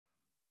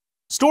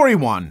Story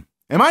 1.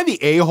 Am I the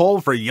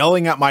a-hole for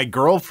yelling at my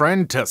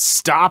girlfriend to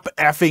stop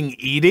effing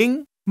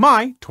eating?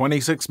 My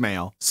 26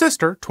 male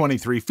sister,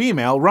 23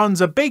 female, runs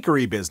a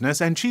bakery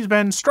business and she's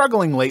been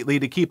struggling lately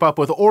to keep up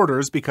with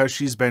orders because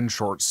she's been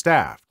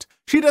short-staffed.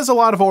 She does a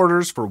lot of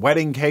orders for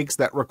wedding cakes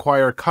that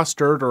require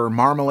custard or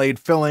marmalade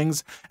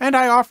fillings, and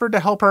I offered to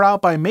help her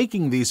out by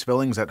making these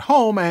fillings at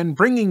home and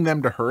bringing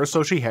them to her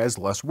so she has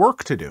less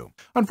work to do.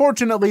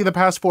 Unfortunately, the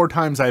past 4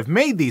 times I've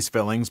made these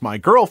fillings, my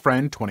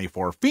girlfriend,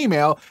 24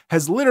 female,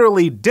 has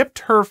literally dipped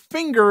her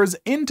fingers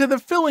into the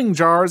filling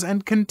jars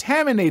and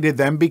contaminated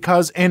them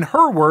because, in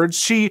her words,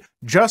 she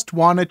just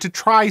wanted to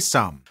try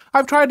some.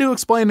 I've tried to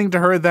explaining to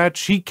her that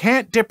she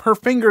can't dip her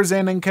fingers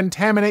in and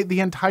contaminate the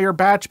entire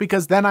batch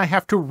because then I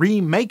have to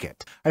remake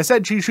it. I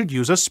said she should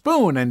use a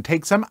spoon and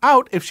take some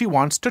out if she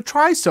wants to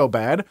try so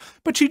bad,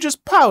 but she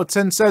just pouts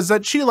and says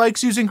that she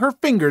likes using her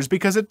fingers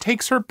because it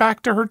takes her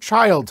back to her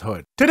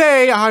childhood.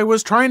 Today, I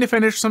was trying to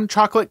finish some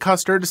chocolate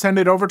custard to send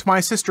it over to my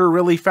sister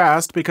really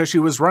fast because she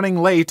was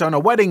running late on a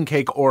wedding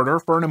cake order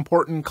for an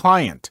important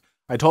client.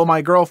 I told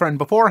my girlfriend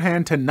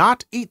beforehand to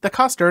not eat the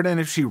custard and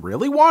if she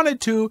really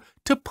wanted to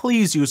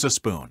please use a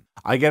spoon.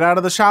 I get out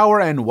of the shower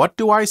and what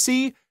do I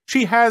see?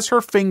 She has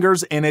her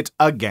fingers in it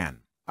again.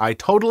 I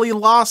totally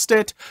lost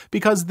it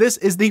because this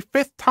is the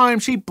 5th time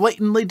she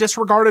blatantly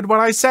disregarded what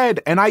I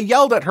said, and I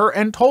yelled at her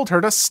and told her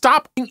to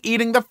stop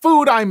eating the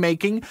food I'm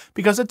making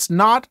because it's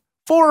not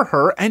for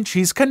her and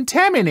she's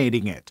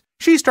contaminating it.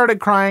 She started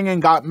crying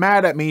and got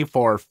mad at me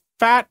for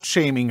fat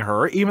shaming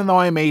her, even though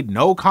I made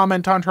no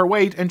comment on her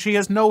weight and she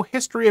has no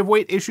history of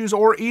weight issues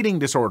or eating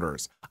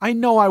disorders. I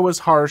know I was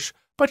harsh,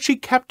 but she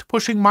kept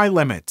pushing my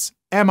limits.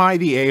 Am I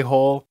the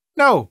a-hole?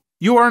 No,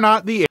 you are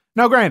not the a-hole.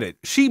 Now granted,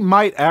 she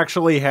might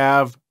actually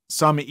have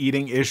some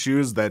eating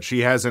issues that she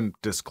hasn't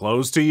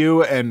disclosed to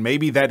you, and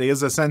maybe that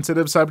is a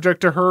sensitive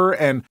subject to her,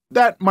 and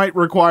that might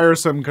require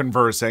some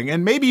conversing,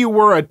 and maybe you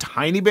were a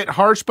tiny bit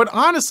harsh, but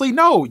honestly,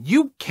 no,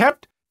 you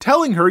kept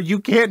telling her you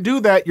can't do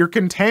that, you're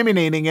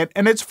contaminating it,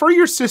 and it's for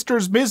your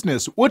sister's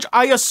business, which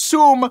I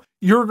assume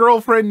your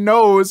girlfriend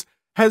knows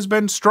has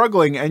been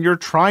struggling and you're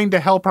trying to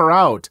help her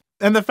out.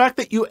 And the fact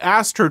that you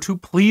asked her to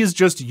please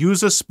just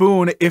use a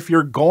spoon if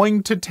you're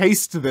going to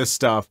taste this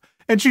stuff,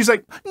 and she's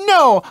like,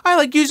 no, I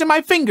like using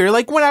my finger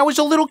like when I was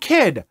a little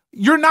kid.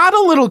 You're not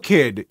a little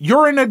kid.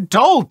 You're an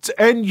adult,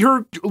 and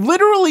you're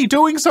literally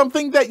doing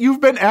something that you've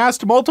been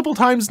asked multiple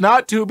times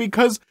not to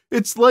because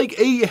it's like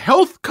a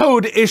health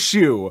code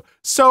issue.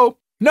 So,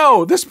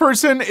 no, this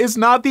person is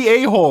not the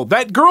a-hole.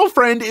 That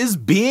girlfriend is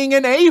being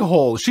an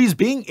a-hole. She's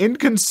being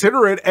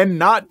inconsiderate and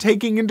not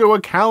taking into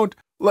account.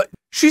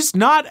 She's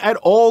not at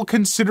all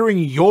considering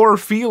your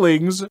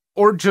feelings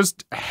or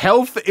just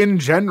health in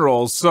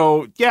general.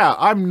 So, yeah,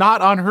 I'm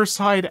not on her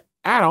side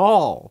at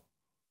all.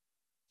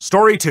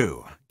 Story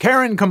 2.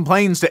 Karen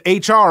complains to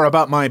HR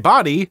about my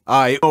body.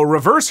 I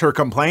reverse her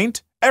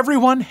complaint.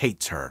 Everyone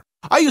hates her.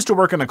 I used to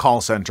work in a call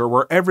center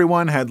where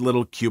everyone had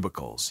little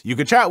cubicles. You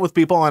could chat with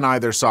people on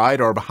either side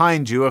or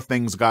behind you if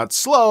things got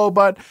slow,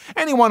 but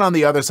anyone on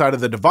the other side of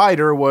the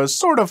divider was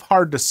sort of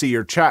hard to see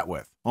or chat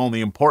with.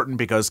 Only important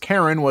because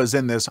Karen was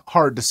in this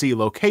hard-to-see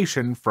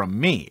location from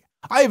me.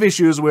 I have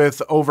issues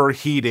with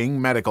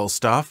overheating medical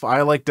stuff.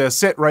 I like to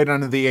sit right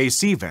under the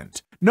AC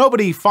vent.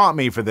 Nobody fought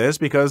me for this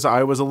because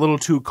I was a little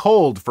too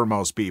cold for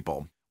most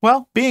people.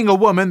 Well, being a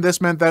woman,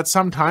 this meant that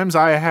sometimes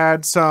I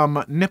had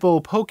some nipple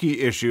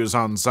pokey issues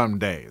on some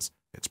days.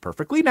 It's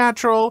perfectly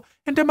natural,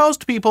 and to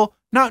most people,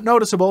 not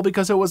noticeable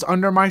because it was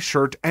under my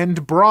shirt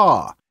and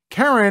bra.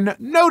 Karen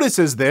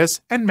notices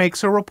this and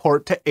makes a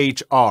report to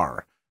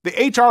HR.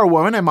 The HR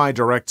woman and my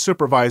direct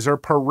supervisor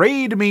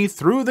parade me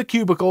through the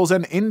cubicles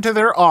and into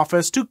their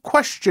office to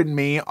question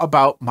me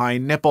about my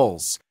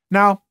nipples.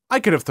 Now,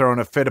 I could have thrown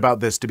a fit about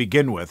this to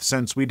begin with,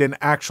 since we didn't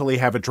actually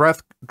have a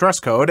dress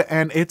code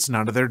and it's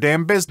none of their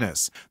damn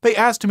business. They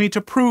asked me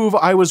to prove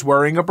I was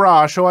wearing a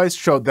bra, so I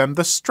showed them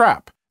the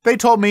strap. They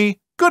told me,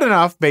 good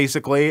enough,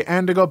 basically,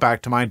 and to go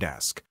back to my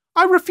desk.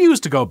 I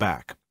refused to go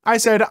back. I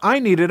said I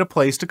needed a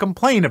place to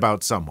complain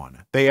about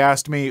someone. They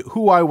asked me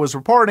who I was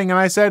reporting, and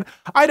I said,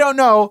 I don't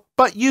know,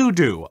 but you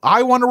do.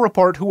 I want to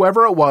report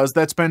whoever it was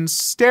that's been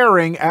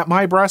staring at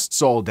my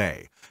breasts all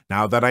day.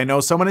 Now that I know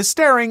someone is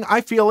staring,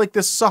 I feel like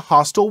this is a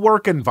hostile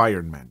work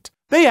environment.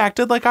 They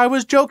acted like I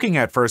was joking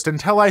at first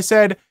until I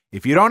said,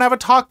 if you don't have a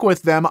talk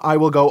with them, I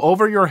will go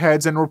over your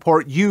heads and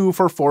report you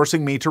for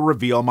forcing me to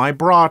reveal my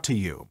bra to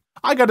you.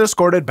 I got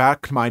escorted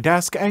back to my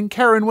desk, and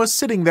Karen was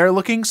sitting there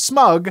looking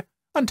smug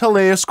until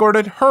they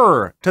escorted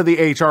her to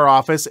the HR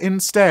office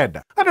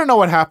instead. I don't know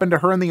what happened to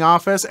her in the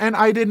office, and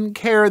I didn't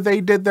care.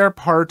 They did their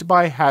part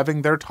by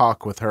having their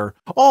talk with her.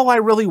 All I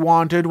really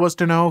wanted was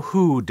to know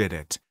who did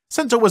it.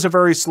 Since it was a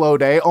very slow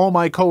day, all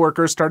my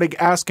coworkers started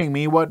asking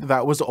me what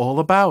that was all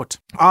about.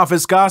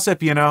 Office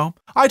gossip, you know.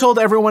 I told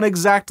everyone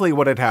exactly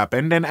what had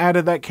happened and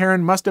added that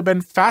Karen must have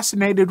been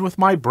fascinated with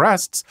my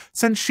breasts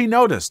since she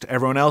noticed.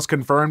 Everyone else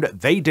confirmed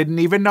they didn't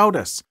even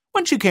notice.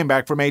 When she came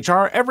back from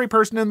HR, every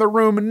person in the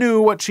room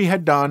knew what she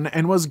had done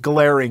and was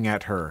glaring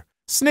at her.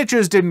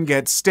 Snitches didn't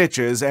get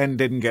stitches and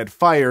didn't get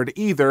fired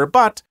either,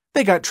 but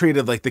They got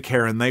treated like the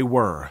Karen they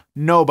were.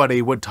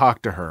 Nobody would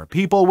talk to her.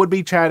 People would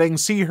be chatting,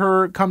 see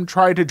her, come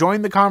try to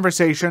join the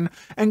conversation,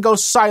 and go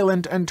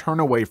silent and turn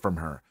away from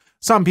her.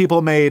 Some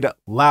people made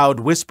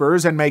loud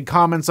whispers and made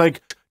comments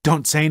like,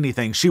 "Don't say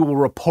anything, she will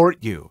report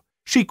you."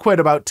 She quit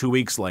about 2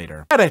 weeks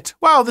later. Edit.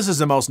 Wow, this is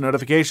the most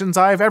notifications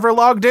I've ever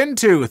logged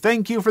into.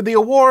 Thank you for the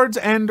awards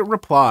and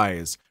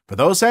replies. For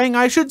those saying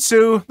I should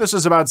sue, this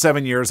is about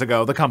 7 years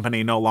ago. The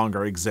company no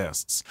longer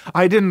exists.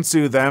 I didn't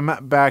sue them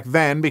back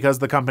then because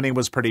the company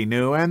was pretty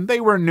new and they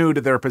were new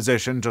to their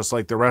position just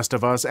like the rest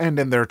of us and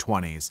in their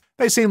 20s.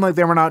 They seemed like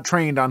they were not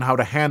trained on how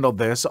to handle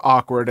this,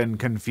 awkward and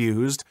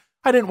confused.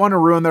 I didn't want to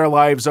ruin their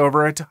lives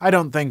over it. I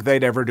don't think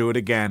they'd ever do it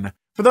again.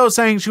 For those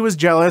saying she was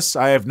jealous,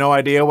 I have no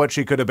idea what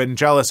she could have been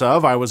jealous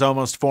of. I was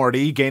almost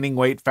 40, gaining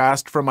weight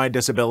fast from my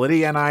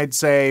disability, and I'd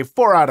say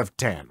 4 out of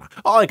 10.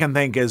 All I can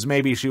think is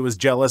maybe she was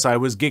jealous I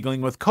was giggling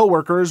with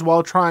coworkers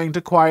while trying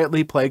to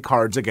quietly play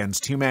Cards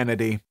Against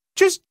Humanity.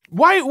 Just,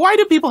 why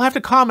do people have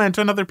to comment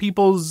on other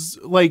people's,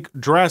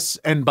 dress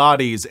and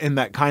bodies in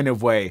that kind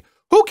of way?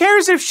 Who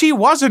cares if she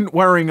wasn't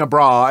wearing a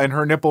bra and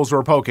her nipples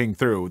were poking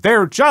through?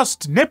 They're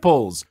just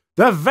nipples.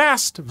 The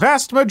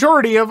vast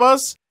majority of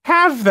us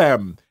have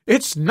them.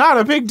 It's not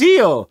a big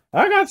deal.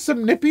 I got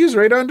some nippies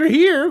right under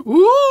here.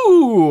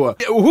 Ooh!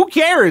 Who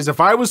cares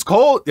if I was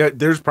cold?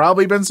 There's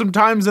probably been some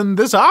times in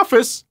this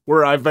office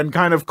where I've been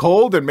kind of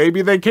cold and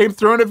maybe they came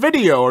through in a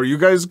video. Are you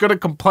guys gonna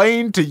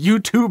complain to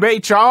YouTube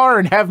HR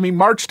and have me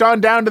marched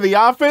on down to the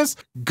office?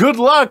 Good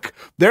luck.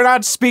 They're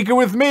not speaking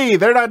with me.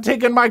 They're not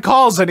taking my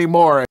calls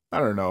anymore. I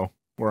don't know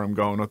where I'm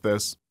going with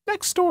this.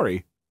 Next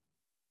story.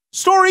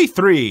 Story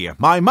 3.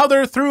 My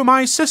mother threw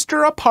my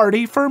sister a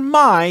party for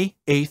my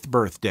 8th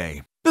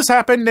birthday. This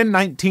happened in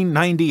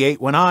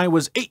 1998 when I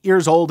was 8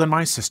 years old and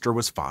my sister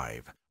was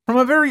 5. From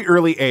a very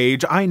early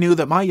age, I knew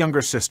that my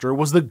younger sister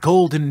was the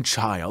golden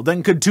child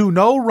and could do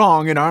no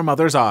wrong in our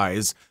mother's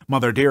eyes.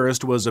 Mother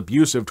Dearest was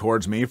abusive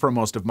towards me for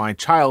most of my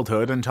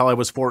childhood until I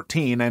was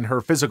 14, and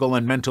her physical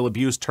and mental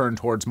abuse turned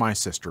towards my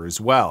sister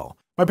as well.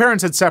 My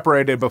parents had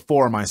separated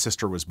before my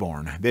sister was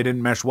born. They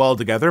didn't mesh well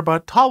together,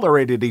 but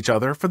tolerated each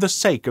other for the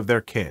sake of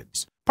their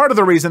kids. Part of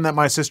the reason that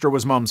my sister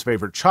was Mom's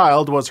favorite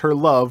child was her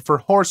love for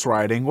horse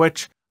riding,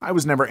 which I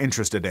was never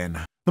interested in.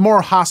 The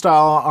more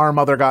hostile our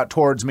mother got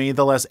towards me,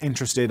 the less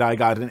interested I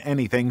got in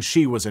anything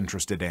she was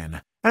interested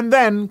in. And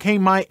then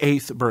came my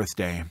 8th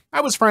birthday.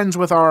 I was friends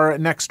with our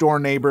next-door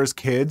neighbor's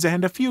kids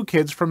and a few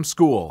kids from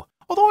school.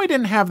 Although I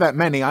didn't have that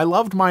many, I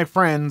loved my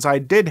friends I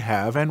did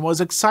have and was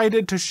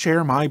excited to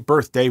share my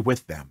birthday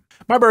with them.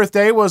 My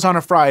birthday was on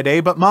a Friday,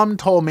 but Mom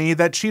told me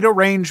that she'd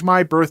arrange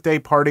my birthday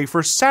party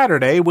for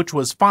Saturday, which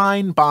was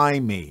fine by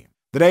me.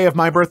 The day of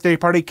my birthday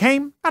party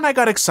came, and I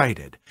got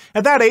excited.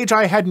 At that age,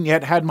 I hadn't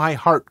yet had my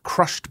heart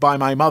crushed by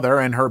my mother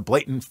and her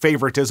blatant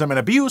favoritism and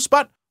abuse,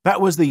 but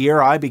that was the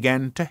year I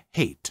began to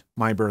hate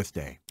my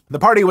birthday. The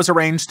party was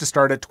arranged to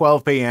start at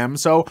 12 p.m.,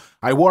 so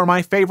I wore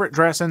my favorite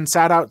dress and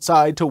sat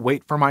outside to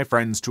wait for my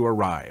friends to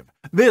arrive.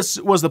 This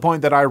was the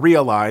point that I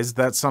realized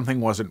that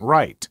something wasn't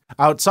right.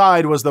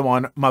 Outside was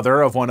the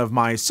mother of one of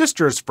my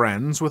sister's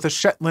friends with a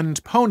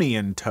Shetland pony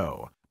in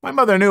tow. My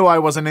mother knew I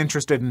wasn't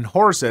interested in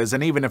horses,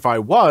 and even if I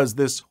was,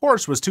 this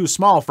horse was too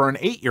small for an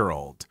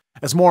 8-year-old.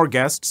 As more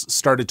guests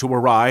started to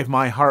arrive,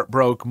 my heart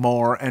broke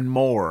more and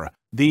more.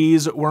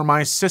 These were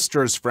my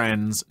sister's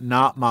friends,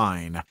 not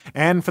mine.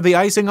 And for the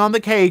icing on the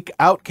cake,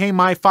 out came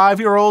my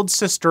 5-year-old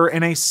sister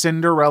in a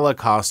Cinderella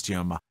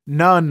costume.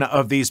 None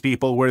of these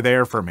people were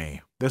there for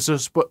me. This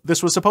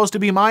was supposed to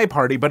be my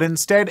party, but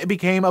instead it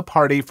became a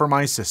party for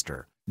my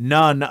sister.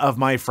 None of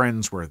my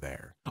friends were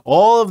there.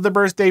 All of the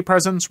birthday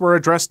presents were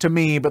addressed to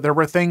me, but there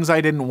were things I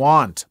didn't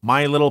want.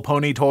 My Little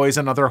Pony toys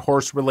and other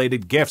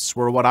horse-related gifts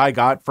were what I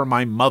got from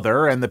my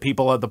mother and the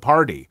people at the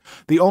party.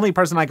 The only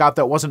present I got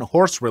that wasn't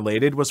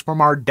horse-related was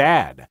from our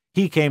dad.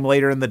 He came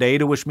later in the day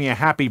to wish me a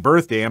happy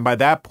birthday, and by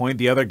that point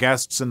the other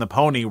guests and the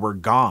pony were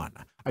gone.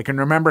 I can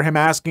remember him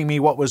asking me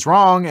what was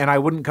wrong, and I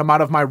wouldn't come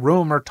out of my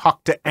room or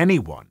talk to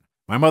anyone.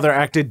 My mother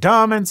acted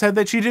dumb and said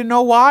that she didn't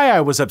know why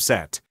I was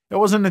upset. It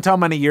wasn't until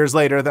many years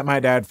later that my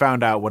dad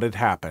found out what had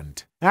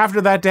happened.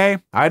 After that day,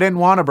 I didn't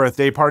want a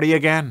birthday party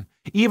again.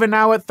 Even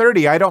now at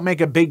 30, I don't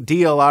make a big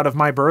deal out of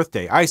my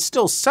birthday. I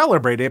still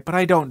celebrate it, but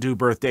I don't do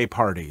birthday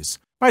parties.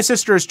 My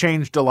sister's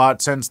changed a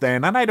lot since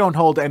then, and I don't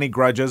hold any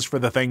grudges for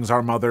the things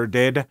our mother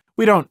did.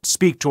 We don't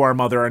speak to our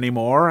mother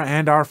anymore,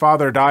 and our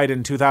father died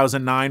in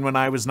 2009 when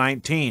I was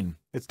 19.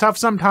 It's tough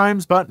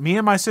sometimes, but me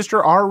and my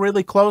sister are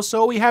really close,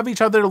 so we have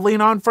each other to lean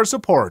on for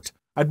support.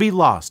 I'd be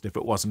lost if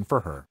it wasn't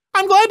for her.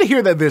 I'm glad to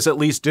hear that this at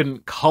least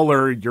didn't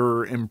color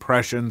your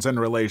impressions and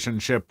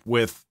relationship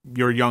with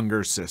your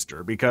younger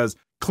sister, because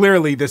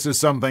clearly this is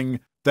something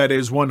that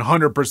is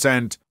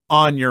 100%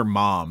 on your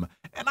mom.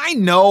 And I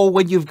know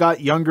when you've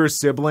got younger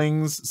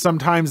siblings,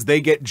 sometimes they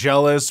get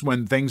jealous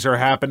when things are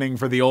happening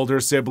for the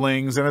older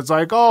siblings, and it's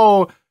like,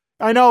 oh,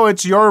 I know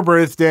it's your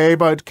birthday,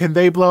 but can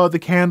they blow out the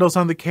candles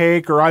on the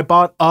cake? Or I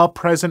bought a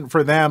present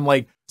for them,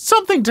 like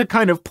something to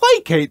kind of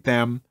placate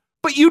them.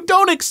 But you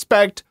don't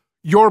expect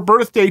your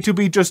birthday to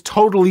be just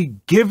totally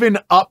given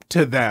up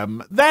to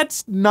them.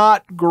 That's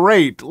not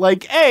great.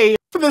 Like, A,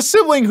 for the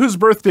sibling whose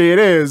birthday it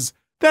is,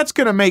 that's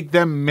gonna make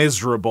them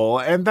miserable,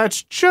 and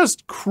that's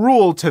just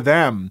cruel to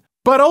them.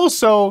 But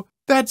also,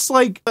 that's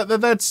like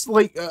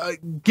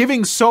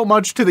giving so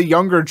much to the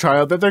younger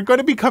child that they're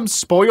gonna become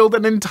spoiled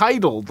and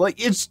entitled.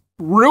 Like, it's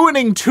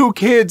ruining two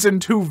kids in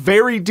two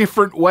very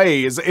different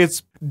ways.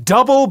 It's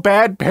double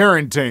bad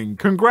parenting.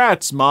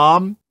 Congrats,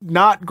 Mom.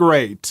 Not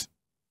great.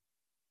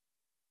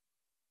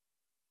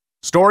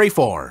 Story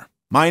 4.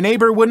 My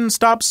neighbor wouldn't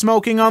stop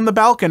smoking on the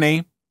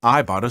balcony.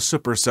 I bought a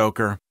super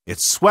soaker. It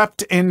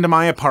swept into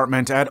my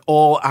apartment at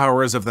all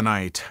hours of the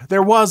night.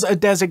 There was a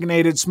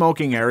designated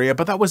smoking area,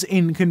 but that was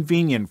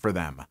inconvenient for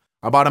them.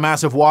 I bought a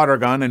massive water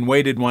gun and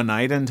waited one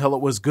night until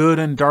it was good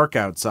and dark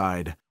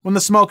outside. When the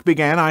smoke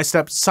began, I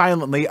stepped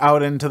silently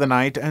out into the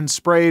night and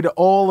sprayed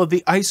all of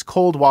the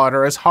ice-cold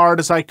water as hard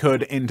as I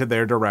could into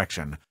their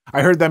direction.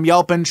 I heard them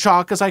yelp in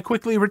shock as I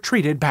quickly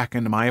retreated back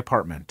into my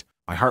apartment.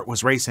 My heart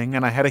was racing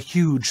and I had a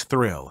huge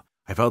thrill.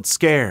 I felt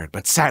scared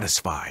but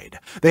satisfied.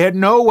 They had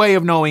no way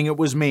of knowing it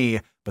was me,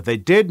 but they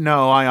did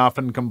know I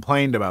often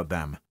complained about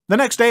them. The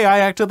next day I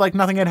acted like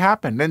nothing had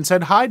happened and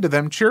said hi to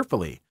them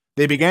cheerfully.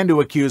 They began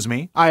to accuse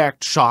me. I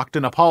acted shocked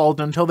and appalled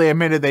until they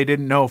admitted they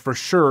didn't know for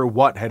sure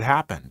what had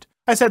happened.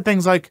 I said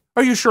things like,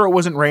 "Are you sure it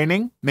wasn't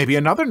raining? Maybe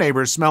another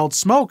neighbor smelled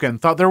smoke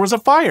and thought there was a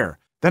fire."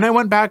 Then I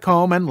went back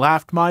home and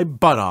laughed my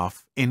butt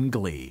off in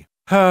glee.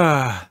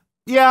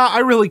 Yeah, I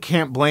really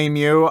can't blame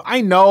you.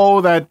 I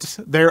know that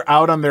they're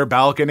out on their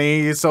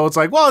balcony, so it's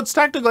like, well, it's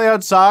technically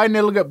outside and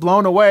it'll get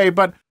blown away,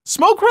 but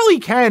smoke really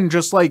can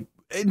just like,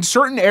 in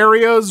certain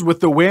areas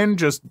with the wind,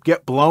 just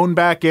get blown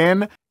back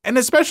in. And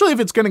especially if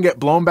it's going to get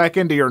blown back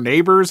into your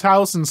neighbor's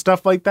house and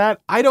stuff like that,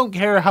 I don't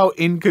care how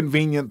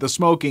inconvenient the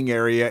smoking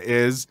area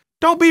is.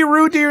 Don't be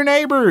rude to your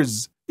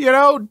neighbors. You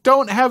know,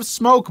 don't have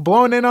smoke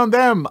blown in on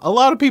them. A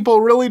lot of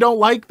people really don't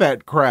like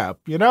that crap,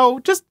 you know?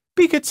 Just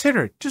be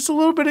considerate. Just a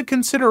little bit of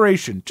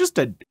consideration. Just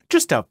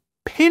a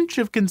pinch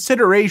of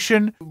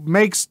consideration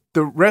makes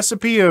the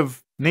recipe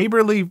of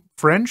neighborly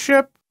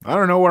friendship. I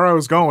don't know where I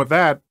was going with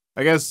that.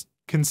 I guess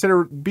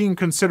being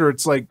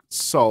considerate's like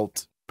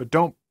salt, but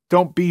don't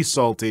be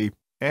salty.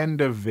 End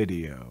of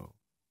video.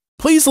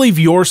 Please leave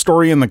your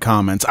story in the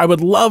comments. I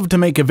would love to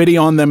make a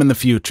video on them in the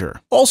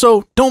future.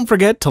 Also, don't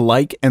forget to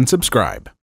like and subscribe.